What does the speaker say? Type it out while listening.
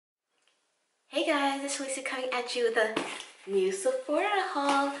Hey guys, it's Lisa coming at you with a new Sephora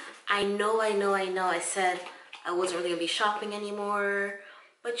haul. I know, I said I wasn't really gonna be shopping anymore.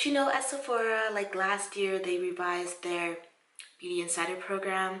 But you know, at Sephora, like last year, they revised their Beauty Insider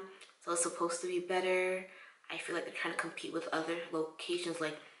program. So it's supposed to be better. I feel like they're trying to compete with other locations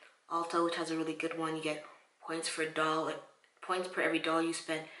like Ulta, which has a really good one. You get points for points per every dollar you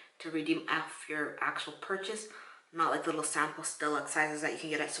spend to redeem off your actual purchase. Not like the little sample deluxe sizes that you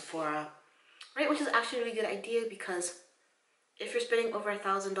can get at Sephora. Right, which is actually a really good idea because if you're spending over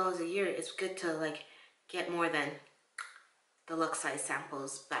 $1,000 a year, it's good to like get more than deluxe size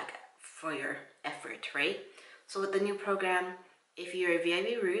samples back for your effort, right? So with the new program, if you're a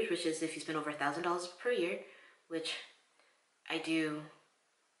VIB Rouge, which is if you spend over $1,000 per year, which I do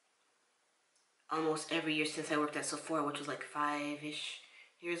almost every year since I worked at Sephora, which was like 5-ish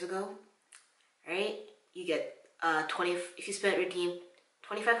years ago, right? You get 20, if you redeem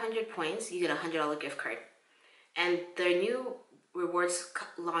 2,500 points, you get a $100 gift card. And their new rewards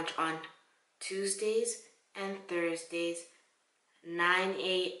launch on Tuesdays and Thursdays, 9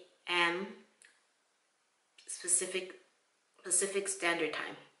 a.m. Pacific Standard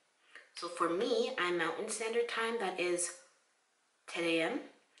Time. So for me, I'm Mountain Standard Time, that is 10 a.m.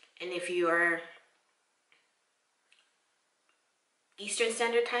 And if you are Eastern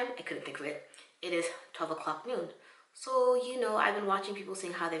Standard Time, I couldn't think of it, it is 12 o'clock noon. So, you know, I've been watching people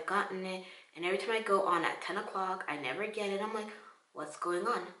saying how they've gotten it, and every time I go on at 10 o'clock, I never get it. I'm like, what's going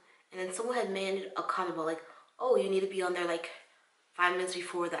on? And then someone had made a comment about like, oh, you need to be on there like 5 minutes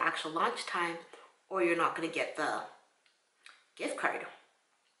before the actual launch time, or you're not going to get the gift card.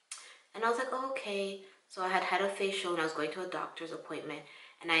 And I was like, oh, okay. So I had a facial, and I was going to a doctor's appointment,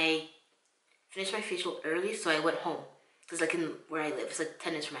 and I finished my facial early, so I went home. Because like in where I live, it's like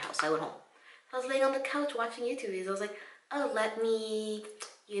 10 minutes from my house, so I went home. I was laying on the couch watching YouTube videos. I was like, oh, let me,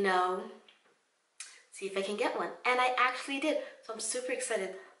 you know, see if I can get one. And I actually did. So I'm super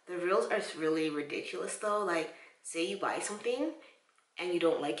excited. The reels are really ridiculous though. Like, say you buy something and you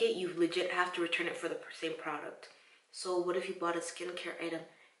don't like it, you legit have to return it for the same product. So what if you bought a skincare item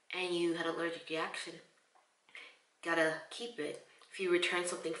and you had an allergic reaction? Gotta keep it. If you return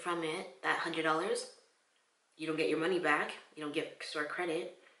something from it, that $100, you don't get your money back. You don't get store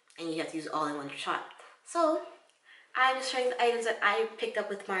credit. And you have to use all in one shot. So I'm just showing the items that I picked up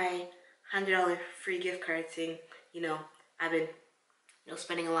with my $100 free gift card, saying, you know, I've been,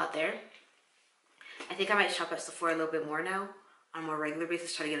 spending a lot there. I think I might shop at Sephora a little bit more now on a more regular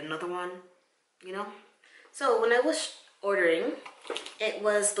basis, try to get another one, you know. So when I was ordering, it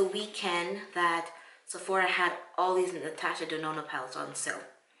was the weekend that Sephora had all these Natasha Denona palettes on sale.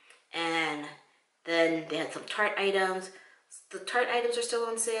 And then they had some Tarte items. The Tarte items are still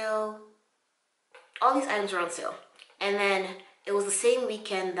on sale. All these items are on sale. And then it was the same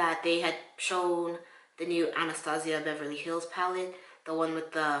weekend that they had shown the new Anastasia Beverly Hills palette, the one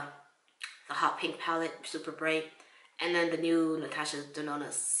with the hot pink palette, super bright, and then the new Natasha Denona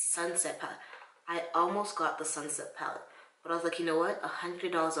Sunset palette. I almost got the Sunset palette, but I was like, you know what?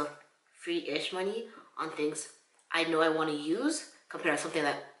 $100 of free-ish money on things I know I want to use compared to something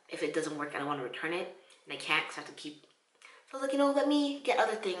that if it doesn't work, I don't want to return it, and I can't because I have to keep. So I was like, you know, let me get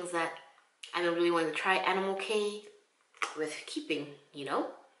other things that I've been really wanting to try, and I'm okay with keeping, you know?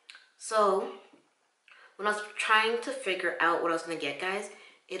 So when I was trying to figure out what I was going to get, guys,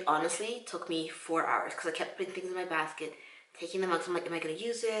 it honestly took me 4 hours because I kept putting things in my basket, taking them out. So I'm like, am I going to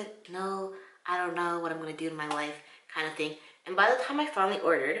use it? No, I don't know what I'm going to do in my life, kind of thing. And by the time I finally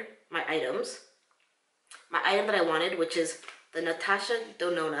ordered my items, my item that I wanted, which is the Natasha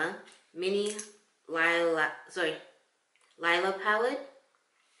Denona Mini Lila palette.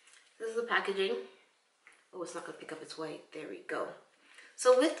 This is the packaging. Oh, it's not going to pick up, it's white. There we go.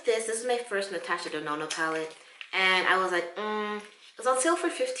 So with this is my first Natasha Denona palette. And I was like, it was on sale for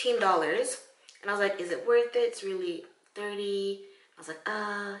 $15. And I was like, is it worth it? It's really $30. I was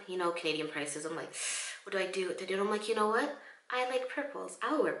like, you know, Canadian prices. I'm like, what do I do? And I'm like, you know what? I like purples.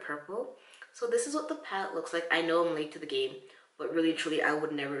 I'll wear purple. So this is what the palette looks like. I know I'm late to the game, but really, truly, I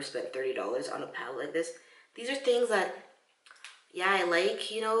would never have spent $30 on a palette like this. These are things that, yeah, I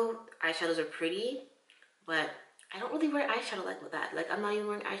like, you know, eyeshadows are pretty, but I don't really wear eyeshadow like with that. Like, I'm not even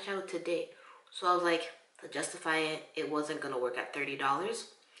wearing eyeshadow today. So I was like, to justify it, it wasn't going to work at $30.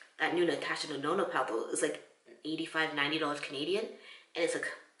 That new Natasha Denona palette, though, is like $85, $90 Canadian, and it's like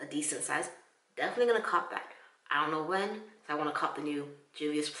a decent size. Definitely going to cop that. I don't know when, so I want to cop the new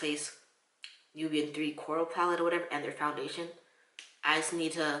Juvia's Place Nubian 3 Coral palette or whatever, and their foundation. I just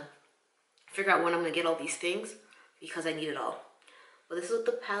need to figure out when I'm going to get all these things, because I need it all. But this is what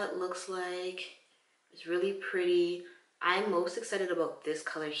the palette looks like. It's really pretty. I'm most excited about this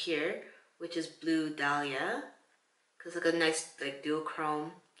color here, which is Blue Dahlia, because it's like a nice like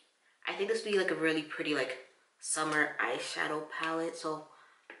duochrome. I think this would be like a really pretty like summer eyeshadow palette, so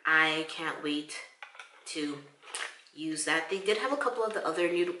I can't wait to use that. They did have a couple of the other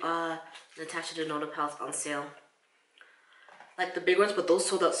new Natasha Denona palettes on sale, like the big ones, but those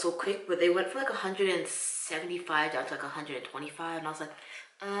sold out so quick. But they went from like 175 down to like 125, and I was like,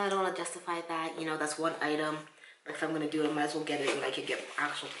 I don't want to justify that. You know, that's one item. Like if I'm gonna do it, I might as well get it when I can get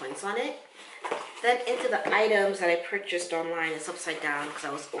actual points on it. Then into the items that I purchased online, it's upside down because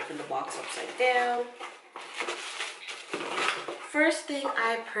I was opening the box upside down. First thing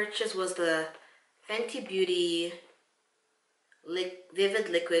I purchased was the Fenty Beauty Vivid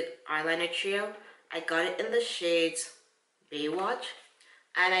Liquid Eyeliner Trio. I got it in the shades Baywatch,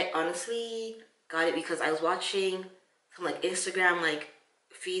 and I honestly got it because I was watching some like Instagram like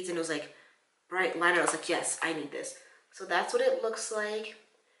feeds, and it was like bright liner. I was like, yes, I need this. So that's what it looks like.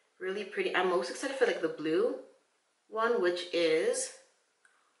 Really pretty. I'm most excited for like the blue one, which is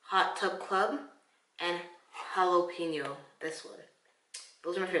Hot Tub Club and Jalapeno. This one.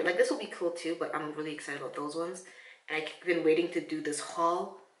 Those are my favorite. Like this will be cool too, but I'm really excited about those ones. And I've been waiting to do this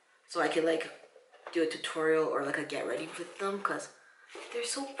haul so I can like do a tutorial or like a get ready with them because they're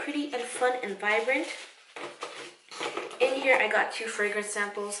so pretty and fun and vibrant. In here I got 2 fragrance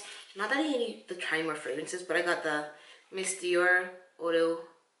samples. Not that I need to try more fragrances, but I got the Miss Dior Eau de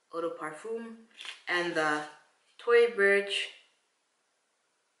Parfum and the Tory Burch.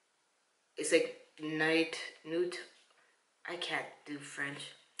 It's like Night Nude. I can't do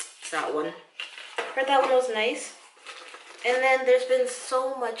French. It's that one. Heard that one was nice. And then there's been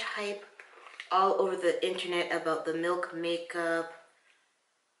so much hype all over the internet about the Milk Makeup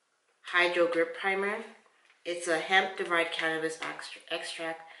Hydro Grip Primer. It's a hemp-derived cannabis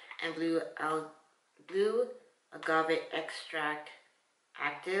extract and blue agave extract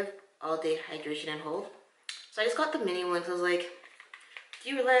active all-day hydration and hold. So I just got the mini one. So I was like, do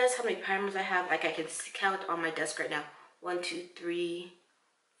you realize how many primers I have? Like I can count on my desk right now. 1, 2, 3,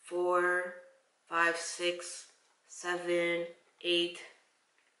 4, 5, 6, 7, 8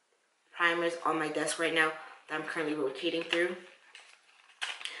 primers on my desk right now that I'm currently rotating through.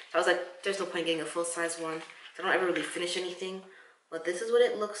 So I was like, there's no point getting a full-size one. So I don't ever really finish anything. But this is what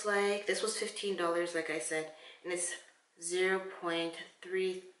it looks like. This was $15, like I said. And it's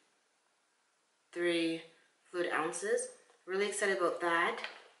 0.33 fluid ounces. Really excited about that.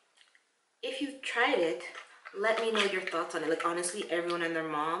 If you've tried it, let me know your thoughts on it. Like honestly, everyone and their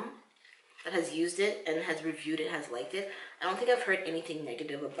mom that has used it and has reviewed it has liked it. I don't think I've heard anything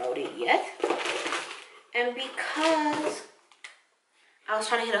negative about it yet. And because I was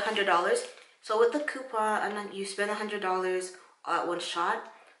trying to hit $100, so with the coupon, and you spend $100 at one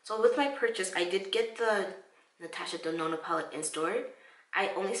shot. So with my purchase, I did get the Natasha Denona palette in store.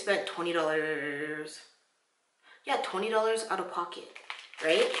 I only spent $20. Yeah, $20 out of pocket,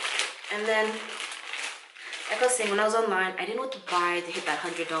 right? And then, like I was saying, when I was online, I didn't know what to buy to hit that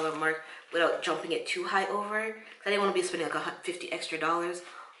 $100 mark without jumping it too high over. Cause I didn't want to be spending like $50 extra on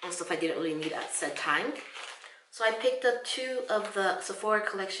stuff I didn't really need at said time. So I picked up 2 of the Sephora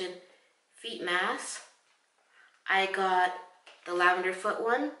collection feet masks. I got the lavender foot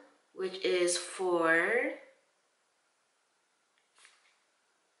one, which is for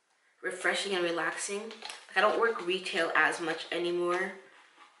refreshing and relaxing. Like I don't work retail as much anymore,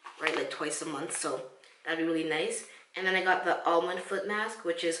 right? Like twice a month, so that'd be really nice. And then I got the almond foot mask,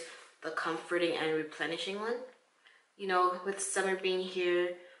 which is the comforting and replenishing one. You know, with summer being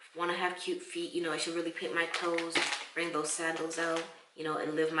here, want to have cute feet, you know, I should really paint my toes, bring those sandals out, you know,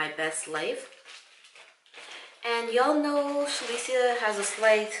 and live my best life. And y'all know Shalicia has a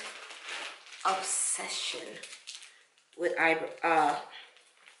slight obsession with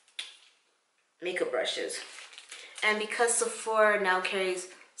makeup brushes. And because Sephora now carries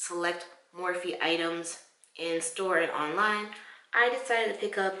select Morphe items in store and online, I decided to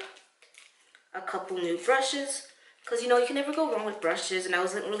pick up a couple new brushes. Because, you know, you can never go wrong with brushes. And I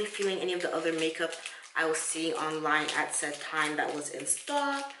wasn't really feeling any of the other makeup I was seeing online at said time that was in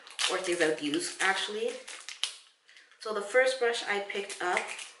stock. Or things I would use, actually. So the first brush I picked up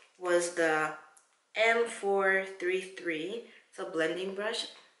was the M433. It's a blending brush.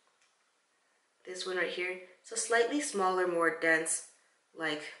 This one right here. It's a slightly smaller, more dense,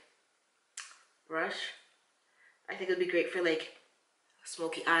 like, brush. I think it would be great for, like,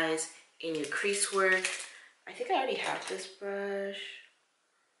 smoky eyes in your crease work. I think I already have this brush.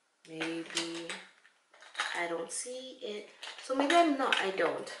 Maybe. I don't see it. So maybe I'm not. I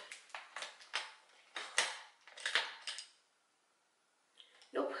don't.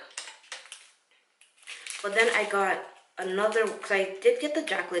 Nope. But then I got another, because I did get the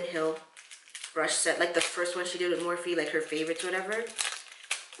Jaclyn Hill brush set, like the first one she did with Morphe, like her favorites, whatever,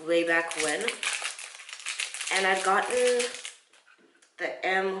 way back when. And I'd gotten the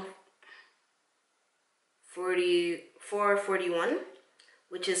M441,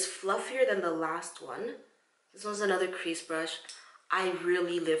 which is fluffier than the last one. This one's another crease brush. I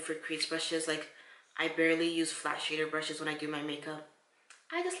really live for crease brushes. Like, I barely use flat shader brushes when I do my makeup.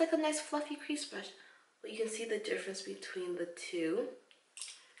 I just like a nice fluffy crease brush. But you can see the difference between the two.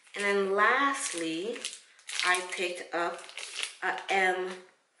 And then lastly, I picked up a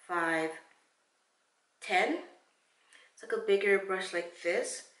M510. It's like a bigger brush like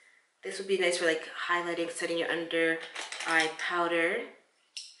this. This would be nice for like highlighting, setting your under eye powder.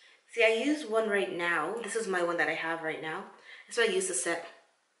 See, I use one right now. This is my one that I have right now. That's what I use to set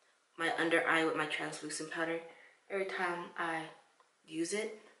my under eye with my translucent powder every time I use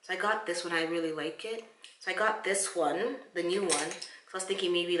it. So I got this one. I really like it. So I got this one, the new one. So I was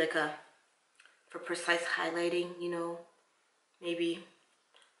thinking maybe like for precise highlighting, you know, maybe,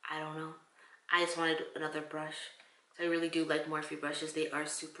 I don't know. I just wanted another brush. So I really do like Morphe brushes. They are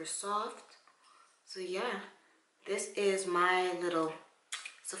super soft. So yeah, this is my little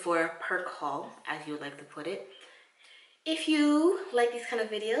Sephora perk haul, as you would like to put it. If you like these kind of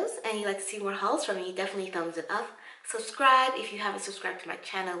videos and you like to see more hauls from me, definitely thumbs it up. Subscribe if you haven't subscribed to my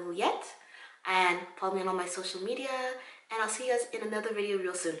channel yet. And follow me on all my social media. And I'll see you guys in another video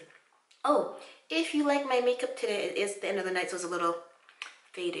real soon. Oh, if you like my makeup today, it is the end of the night, so it's a little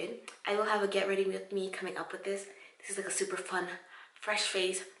faded. I will have a get ready with me coming up with this. This is like a super fun, fresh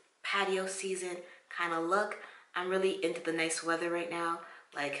face, patio season kind of look. I'm really into the nice weather right now.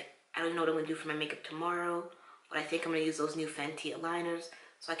 Like, I don't know what I'm going to do for my makeup tomorrow. But I think I'm going to use those new Fenty aligners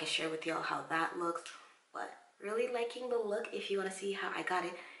so I can share with y'all how that looks. But really liking the look if you want to see how I got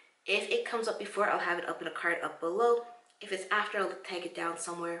it. If it comes up before, I'll have it up in a card up below. If it's after, I'll tag it down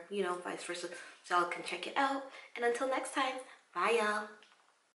somewhere, you know, vice versa, so y'all can check it out. And until next time, bye y'all.